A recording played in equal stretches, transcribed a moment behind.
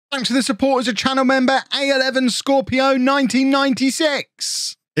Thanks to the support as a channel member, A11 Scorpio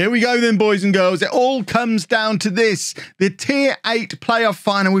 1996. Here we go then, boys and girls. It all comes down to this. The Tier 8 playoff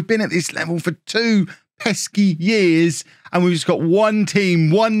final. We've been at this level for 2 pesky years, and we've just got one team,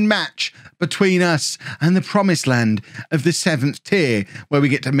 one match between us and the promised land of the 7th tier, where we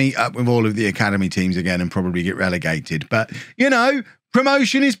get to meet up with all of the academy teams again and probably get relegated. But, you know,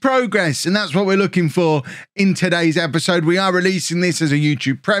 promotion is progress, and that's what we're looking for in today's episode. We are releasing this as a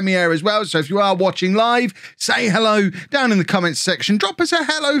YouTube premiere as well, so if you are watching live, say hello down in the comments section. Drop us a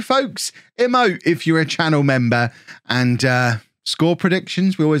hello, folks emote if you're a channel member. And score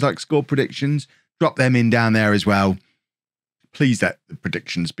predictions, we always like score predictions. Drop them in down there as well. Please let the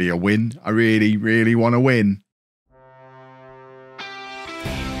predictions be a win. I really, really want to win.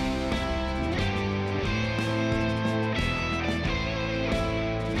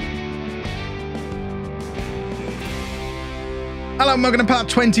 Hello and welcome to part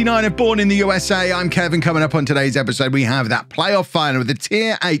 29 of Bourne in the USA. I'm Kevin. Coming up on today's episode, we have that playoff final of the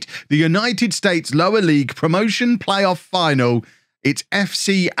Tier 8, the United States Lower League Promotion Playoff Final. It's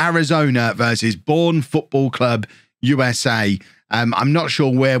FC Arizona versus Bourne Football Club USA. I'm not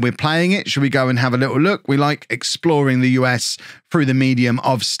sure where we're playing it. Should we go and have a little look? We like exploring the US through the medium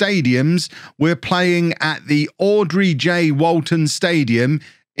of stadiums. We're playing at the Audrey J. Walton Stadium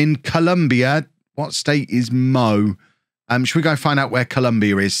in Columbia. What state is Mo? Should we go find out where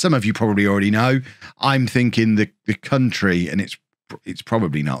Columbia is? Some of you probably already know. I'm thinking the country, and it's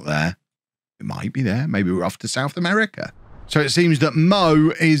probably not there. It might be there. Maybe we're off to South America. So it seems that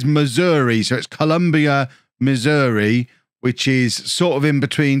Mo is Missouri. So it's Columbia, Missouri, which is sort of in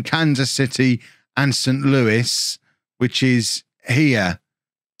between Kansas City and St. Louis, which is here.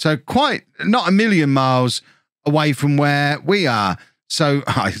 So quite not a million miles away from where we are. So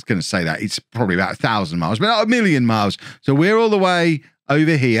I was going to say that it's probably about 1,000 miles, but not a million miles. So we're all the way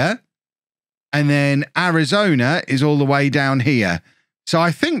over here. And then Arizona is all the way down here. So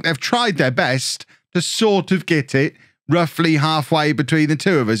I think they've tried their best to sort of get it roughly halfway between the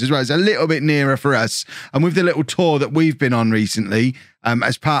two of us as well. It's a little bit nearer for us. And with the little tour that we've been on recently,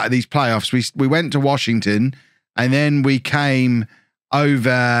 as part of these playoffs, we went to Washington and then we came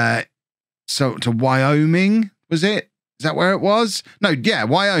over to Wyoming, was it? Is that where it was? No, yeah,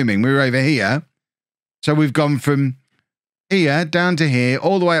 Wyoming. We were over here. So we've gone from here down to here,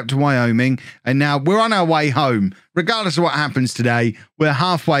 all the way up to Wyoming. And now we're on our way home. Regardless of what happens today, we're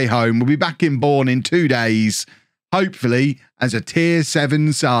halfway home. We'll be back in Bourne in 2 days, hopefully as a Tier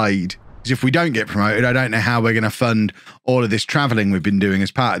 7 side. Because if we don't get promoted, I don't know how we're going to fund all of this travelling we've been doing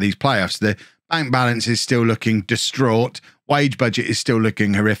as part of these playoffs. The bank balance is still looking distraught. Wage budget is still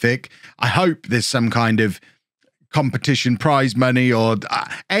looking horrific. I hope there's some kind of competition prize money or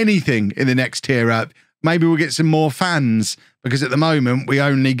anything in the next tier up. Maybe we'll get some more fans, because at the moment we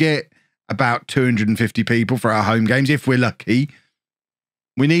only get about 250 people for our home games if we're lucky.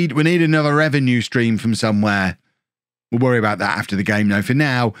 We need another revenue stream from somewhere. We'll worry about that after the game though. For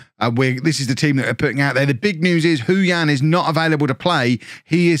now, this is the team that we're putting out there. The big news is Huyan is not available to play.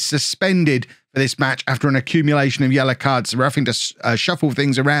 He is suspended for this match after an accumulation of yellow cards. So we're having to shuffle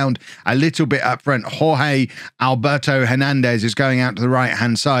things around a little bit up front. Jorge Alberto Hernandez is going out to the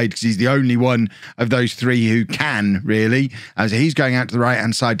right-hand side because he's the only one of those three who can, really. So he's going out to the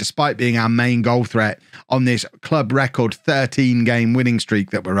right-hand side despite being our main goal threat on this club record 13-game winning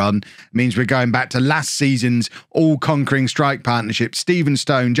streak that we're on. It means we're going back to last season's all-conquering strike partnership. Stephen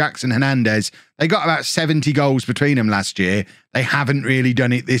Stone, Jackson Hernandez, they got about 70 goals between them last year. They haven't really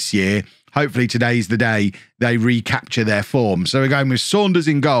done it this year. Hopefully today's the day they recapture their form. So we're going with Saunders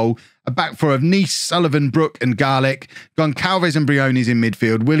in goal, a back four of Nice, Sullivan, Brook and Garlic. Goncalves and Briones in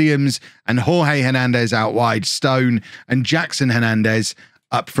midfield. Williams and Jorge Hernandez out wide. Stone and Jackson Hernandez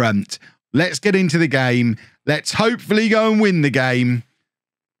up front. Let's get into the game. Let's hopefully go and win the game.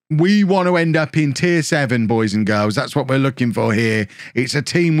 We want to end up in Tier 7, boys and girls. That's what we're looking for here. It's a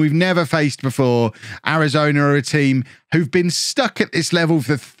team we've never faced before. Arizona are a team who've been stuck at this level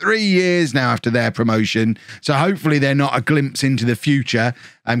for 3 years now after their promotion. So hopefully they're not a glimpse into the future,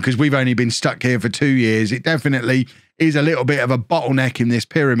 because we've only been stuck here for 2 years. It definitely is a little bit of a bottleneck in this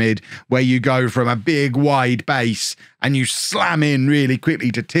pyramid where you go from a big wide base and you slam in really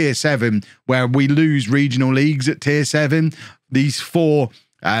quickly to Tier 7, where we lose regional leagues at Tier 7. These 4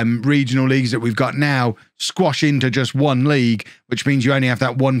 regional leagues that we've got now squash into just one league, which means you only have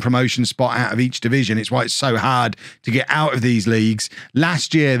that one promotion spot out of each division. It's why it's so hard to get out of these leagues.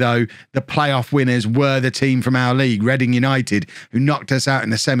 Last year, though, the playoff winners were the team from our league, Reading United, who knocked us out in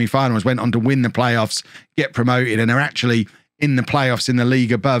the semi-finals, went on to win the playoffs, get promoted, and are actually in the playoffs in the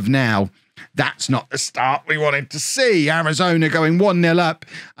league above now. That's not the start we wanted to see. Arizona going 1-0 up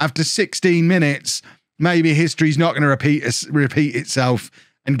after 16 minutes. Maybe history's not going to repeat itself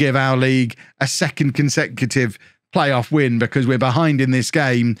and give our league a second consecutive playoff win, because we're behind in this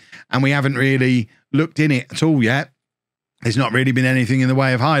game and we haven't really looked in it at all yet. There's not really been anything in the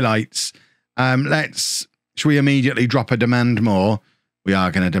way of highlights. Should we immediately drop a demand more? We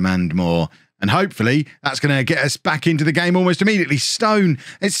are going to demand more. And hopefully that's going to get us back into the game almost immediately. Stone,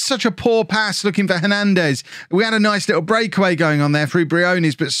 it's such a poor pass looking for Hernandez. We had a nice little breakaway going on there through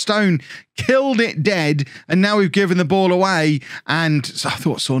Briones, but Stone killed it dead. And now we've given the ball away. And so I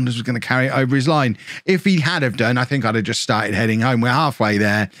thought Saunders was going to carry it over his line. If he had have done, I think I'd have just started heading home. We're halfway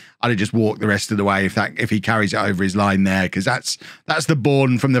there. I'd have just walked the rest of the way if he carries it over his line there, because that's the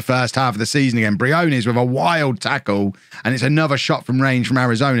Bourne from the first half of the season again. Briones with a wild tackle, and it's another shot from range from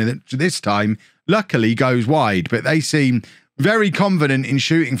Arizona that this time luckily goes wide, but they seem very confident in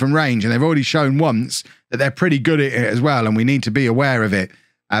shooting from range, and they've already shown once that they're pretty good at it as well, and we need to be aware of it.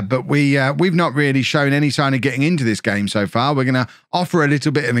 But we've not really shown any sign of getting into this game so far. We're going to offer a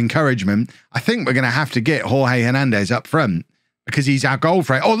little bit of encouragement. I think we're going to have to get Jorge Hernandez up front, because he's our goal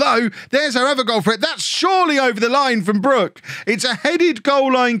threat. Although, there's our other goal threat. That's surely over the line from Brook. It's a headed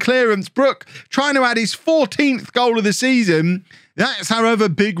goal line clearance. Brook trying to add his 14th goal of the season. That's our other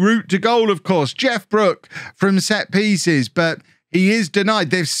big route to goal, of course. Jeff Brook from set pieces, but he is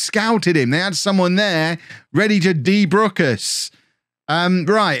denied. They've scouted him. They had someone there ready to de-Brook us.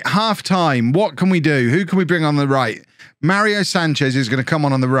 Right, half-time. What can we do? Who can we bring on the right? Mario Sanchez is going to come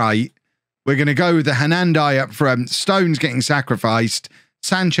on the right. We're going to go with the Hernandez up front. Stone's getting sacrificed.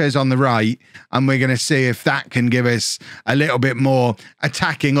 Sanchez on the right. And we're going to see if that can give us a little bit more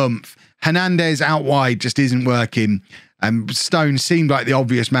attacking oomph. Hernandez out wide just isn't working. Stone seemed like the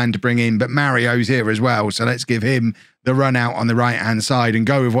obvious man to bring in, but Mario's here as well. So let's give him the run out on the right-hand side and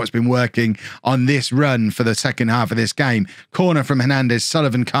go with what's been working on this run for the second half of this game. Corner from Hernandez.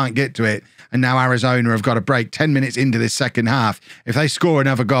 Sullivan can't get to it. And now Arizona have got a break 10 minutes into this second half. If they score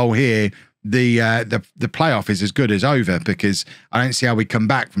another goal here, the playoff is as good as over, because I don't see how we come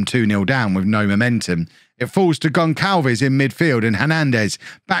back from 2-0 down with no momentum. It falls to Goncalves in midfield, and Hernandez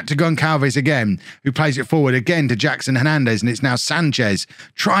back to Goncalves again, who plays it forward again to Jackson Hernandez, and it's now Sanchez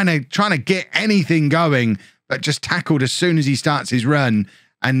trying to get anything going, but just tackled as soon as he starts his run.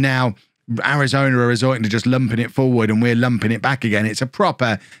 And now Arizona are resorting to just lumping it forward, and we're lumping it back again. It's a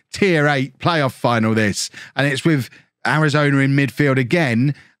proper Tier 8 playoff final, this, and it's with Arizona in midfield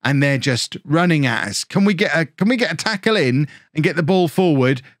again, and they're just running at us. Can we get a tackle in and get the ball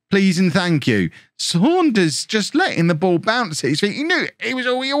forward, please and thank you? Saunders just letting the ball bounce at his feet.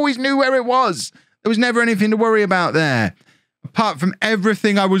 He always knew where it was. There was never anything to worry about there, apart from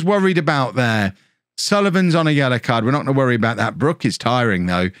everything I was worried about there. Sullivan's on a yellow card. We're not going to worry about that. Brook is tiring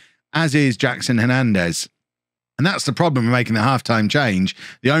though, as is Jackson Hernandez. And that's the problem with making the halftime change.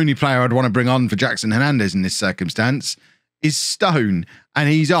 The only player I'd want to bring on for Jackson Hernandez in this circumstance is Stone, and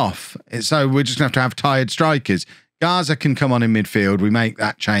he's off. So we're just going to have tired strikers. Garza can come on in midfield. We make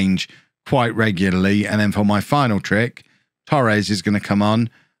that change quite regularly. And then for my final trick, Torres is going to come on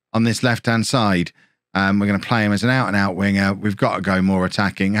this left-hand side. We're going to play him as an out-and-out winger. We've got to go more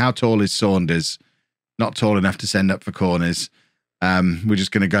attacking. How tall is Saunders? Not tall enough to send up for corners. We're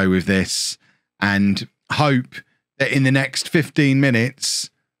just going to go with this and hope that in the next 15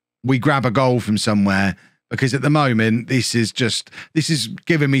 minutes, we grab a goal from somewhere. Because at the moment, this is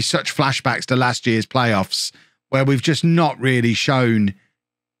giving me such flashbacks to last year's playoffs, where we've just not really shown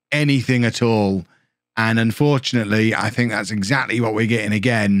anything at all. And unfortunately, I think that's exactly what we're getting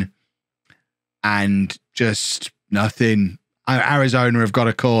again. And just nothing. Arizona have got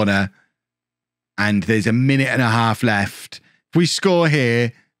a corner, and there's a minute and a half left. If we score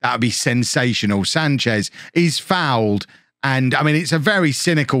here, that would be sensational. Sanchez is fouled. And I mean, it's a very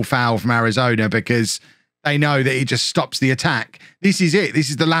cynical foul from Arizona, because they know that he just stops the attack. This is it.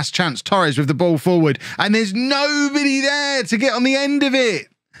 This is the last chance. Torres with the ball forward, and there's nobody there to get on the end of it.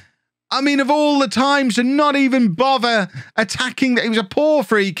 I mean, of all the times to not even bother attacking, it was a poor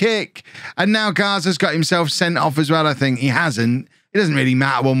free kick. And now Garza's got himself sent off as well, I think. He hasn't. It doesn't really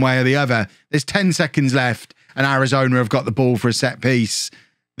matter one way or the other. There's 10 seconds left, and Arizona have got the ball for a set piece.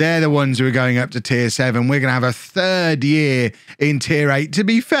 They're the ones who are going up to Tier 7. We're going to have a third year in Tier 8. To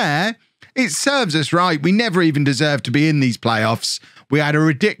be fair, it serves us right. We never even deserved to be in these playoffs. We had a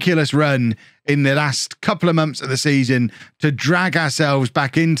ridiculous run in the last couple of months of the season to drag ourselves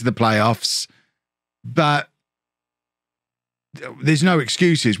back into the playoffs. But there's no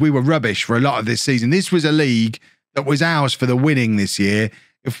excuses. We were rubbish for a lot of this season. This was a league that was ours for the winning this year.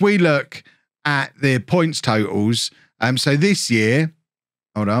 If we look at the points totals, so this year,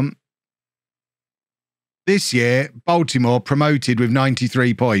 hold on. This year, Baltimore promoted with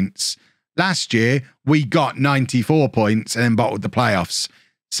 93 points. Last year, we got 94 points and then bottled the playoffs.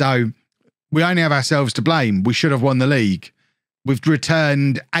 So we only have ourselves to blame. We should have won the league. We've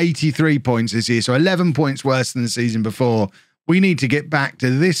returned 83 points this year, so 11 points worse than the season before. We need to get back to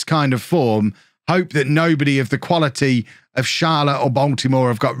this kind of form, hope that nobody of the quality of Charlotte or Baltimore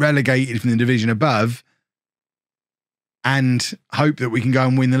have got relegated from the division above, and hope that we can go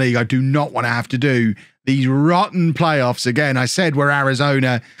and win the league. I do not want to have to do these rotten playoffs again. I said we're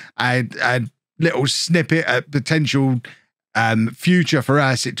Arizona, a little snippet at potential future for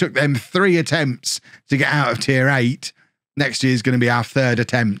us. It took them 3 attempts to get out of tier 8. Next year is going to be our 3rd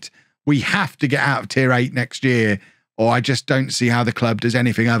attempt. We have to get out of tier 8 next year, or I just don't see how the club does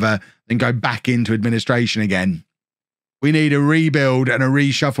anything other than go back into administration again. We need a rebuild and a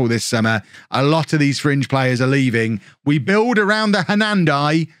reshuffle this summer. A lot of these fringe players are leaving. We build around the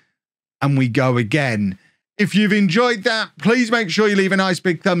Hernandai and we go again. If you've enjoyed that, please make sure you leave a nice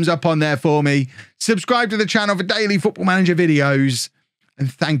big thumbs up on there for me. Subscribe to the channel for daily Football Manager videos.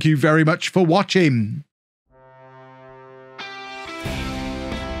 And thank you very much for watching.